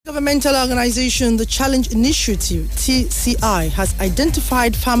Governmental organization, the Challenge Initiative, TCI, has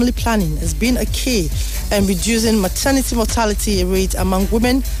identified family planning as being a key in reducing maternity mortality rate among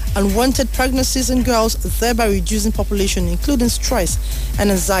women, unwanted pregnancies in girls, thereby reducing population, including stress and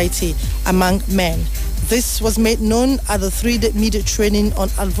anxiety among men. This was made known at the 3-day media training on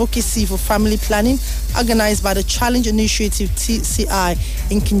advocacy for family planning organized by the Challenge Initiative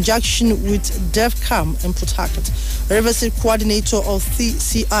TCI in conjunction with DevCam in Port Harcourt. The River State coordinator of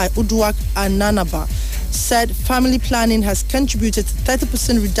TCI, Uduak Ananaba, said family planning has contributed to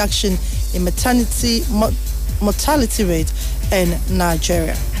 30% reduction in maternity mortality rate in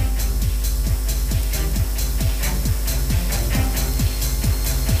Nigeria.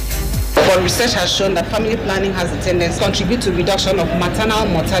 But research has shown that family planning has a tendency to contribute to reduction of maternal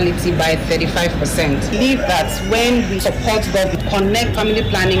mortality by 35%. I believe that when we support government, connect family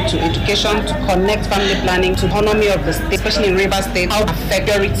planning to education, to connect family planning to economy of the state, especially in Rivers State, how affect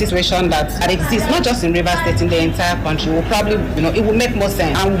security situation that exists, not just in Rivers State, in the entire country, will probably, it will make more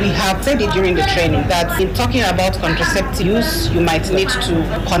sense. And we have said it during the training that in talking about contraceptive use, you might need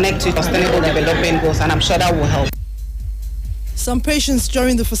to connect to sustainable development goals, and I'm sure that will help. Some patients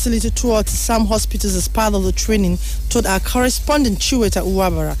during the facility tour to some hospitals as part of the training told our correspondent Chiweta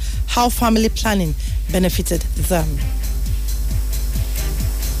Uwabara how family planning benefited them.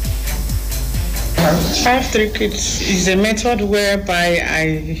 I have 3 kids. It's a method whereby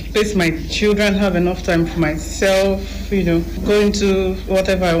I place my children, have enough time for myself, go into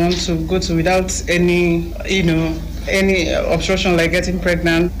whatever I want to go to without any, any obstruction like getting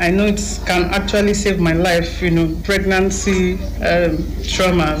pregnant. I know it can actually save my life, pregnancy,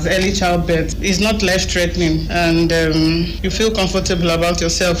 traumas, early childbirth. It's not life-threatening, and you feel comfortable about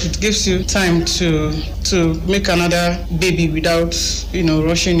yourself. It gives you time to make another baby without,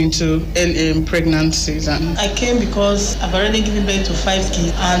 rushing into early pregnancies. And I came because I've already given birth to 5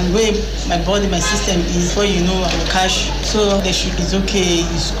 kids, and where my body, my system is, before I'm cash, so it's okay,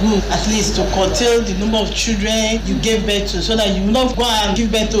 it's good, at least to curtail the number of children you gave birth to, so that you will not go and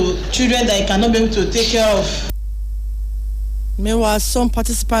give birth to children that you cannot be able to take care of. Meanwhile, some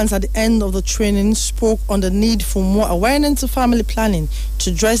participants at the end of the training spoke on the need for more awareness of family planning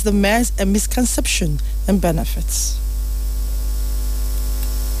to address the myths and misconception and benefits.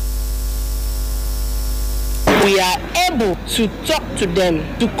 We are able to talk to them,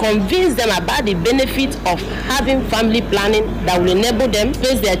 to convince them about the benefits of having family planning that will enable them to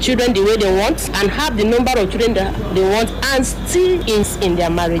raise their children the way they want and have the number of children that they want and still in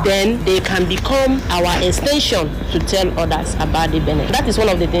their marriage. Then they can become our extension to tell others about the benefits. That is one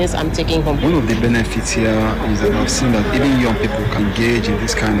of the things I'm taking home. One of the benefits here is that I've seen that even young people can engage in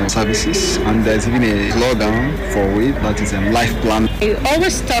this kind of services, and there's even a slogan for it that is a life plan. I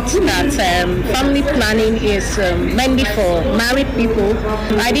always thought that family planning is mainly for married people.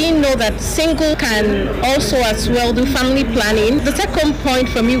 I didn't know that single can also as well do family planning. The second point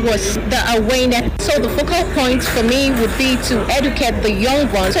for me was the awareness. So the focal point for me would be to educate the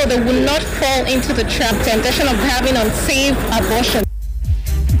young ones so they will not fall into the temptation of having unsafe abortion.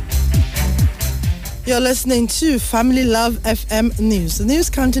 You're listening to Family Love FM News. The news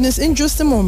continues in just a moment.